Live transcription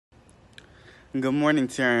Good morning,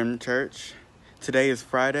 TRM Church. Today is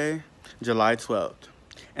Friday, July 12th,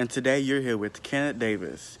 and today you're here with Kenneth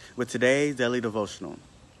David with today's Daily Devotional.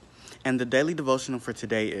 And the Daily Devotional for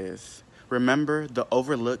today is, Remember the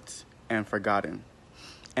Overlooked and Forgotten.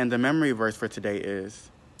 And the memory verse for today is,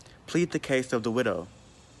 Plead the Case of the Widow,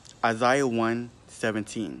 Isaiah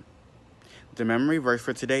 1:17. The memory verse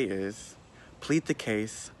for today is, Plead the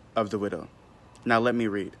Case of the Widow. Now let me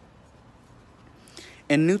read.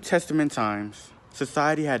 In New Testament times,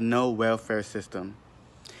 society had no welfare system.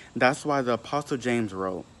 That's why the Apostle James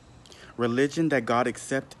wrote, Religion that God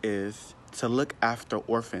accepts is to look after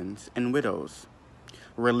orphans and widows.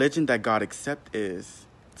 Religion that God accepts is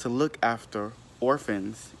to look after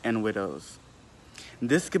orphans and widows.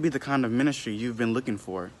 This could be the kind of ministry you've been looking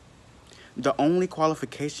for. The only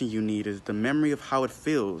qualification you need is the memory of how it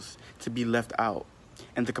feels to be left out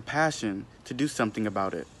and the compassion to do something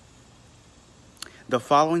about it. The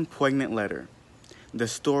following poignant letter, The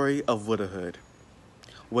Story of Widowhood,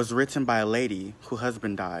 was written by a lady whose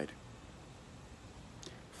husband died.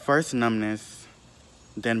 First numbness,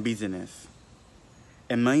 then busyness.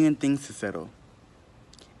 A million things to settle.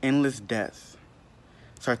 Endless death.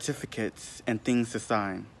 Certificates and things to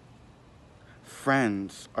sign.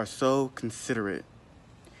 Friends are so considerate,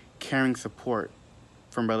 caring support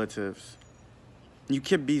from relatives. You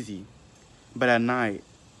keep busy, but at night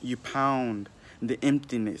you pound the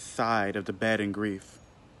emptiness side of the bed in grief.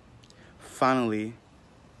 Finally,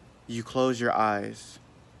 you close your eyes,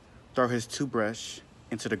 throw his toothbrush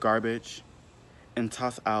into the garbage, and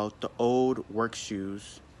toss out the old work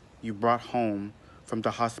shoes you brought home from the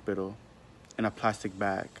hospital in a plastic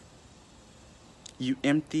bag. You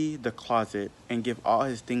empty the closet and give all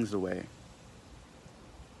his things away.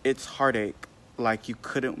 It's heartache like you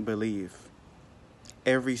couldn't believe.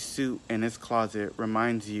 Every suit in his closet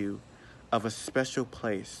reminds you of a special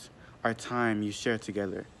place or time you shared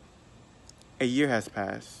together. A year has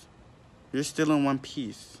passed. You're still in one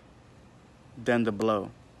piece. Then the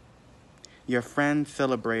blow. Your friends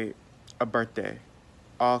celebrate a birthday,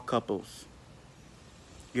 all couples.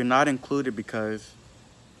 You're not included because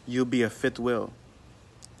you'll be a fifth wheel.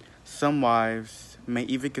 Some wives may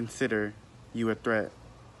even consider you a threat.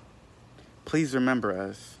 Please remember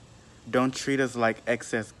us. Don't treat us like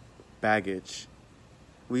excess baggage.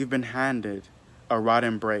 We've been handed a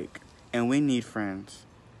rotten break, and we need friends.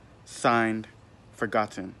 Signed,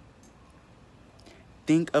 Forgotten.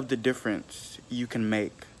 Think of the difference you can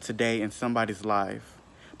make today in somebody's life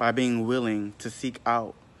by being willing to seek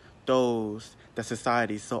out those that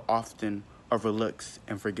society so often overlooks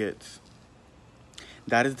and forgets.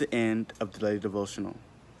 That is the end of the daily devotional.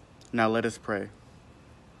 Now let us pray.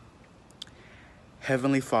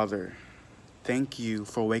 Heavenly Father, thank you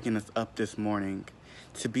for waking us up this morning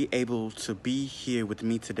to be able to be here with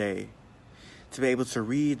me today, to be able to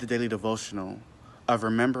read the daily devotional of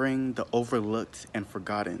remembering the overlooked and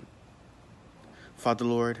forgotten. Father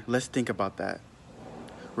Lord, let's think about that.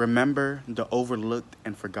 Remember the overlooked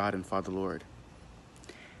and forgotten, Father Lord.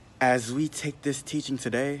 As we take this teaching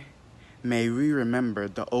today, may we remember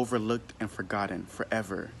the overlooked and forgotten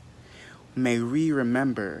forever. May we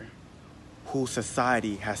remember who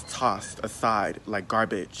society has tossed aside like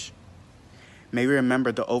garbage. May we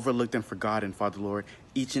remember the overlooked and forgotten, Father Lord,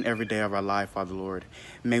 each and every day of our life, Father Lord.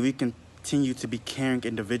 May we continue to be caring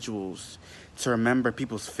individuals, to remember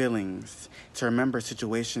people's feelings, to remember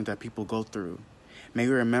situations that people go through. May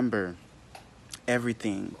we remember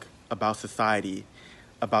everything about society,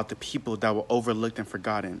 about the people that were overlooked and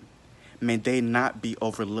forgotten. May they not be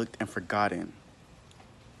overlooked and forgotten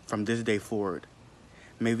from this day forward.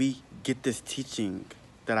 May we get this teaching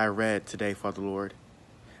that I read today, Father Lord.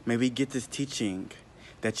 May we get this teaching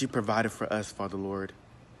that you provided for us, Father Lord.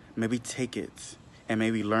 May we take it and may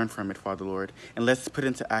we learn from it, Father Lord. And let's put it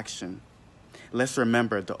into action. Let's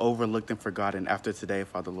remember the overlooked and forgotten after today,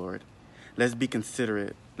 Father Lord. Let's be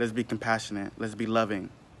considerate. Let's be compassionate. Let's be loving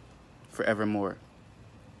forevermore.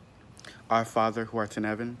 Our Father who art in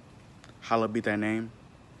heaven, hallowed be thy name.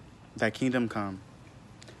 Thy kingdom come.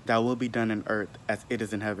 Thy will be done in earth as it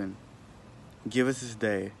is in heaven. Give us this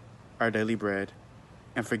day our daily bread,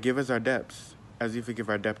 and forgive us our debts as we forgive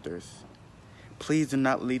our debtors. Please do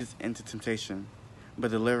not lead us into temptation,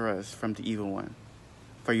 but deliver us from the evil one.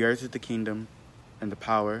 For yours is the kingdom, and the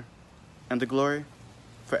power, and the glory,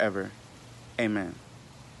 forever. Amen.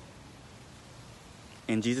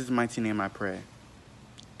 In Jesus' mighty name I pray.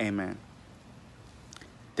 Amen.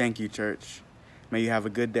 Thank you, church. May you have a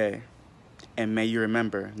good day, and may you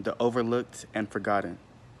remember the overlooked and forgotten.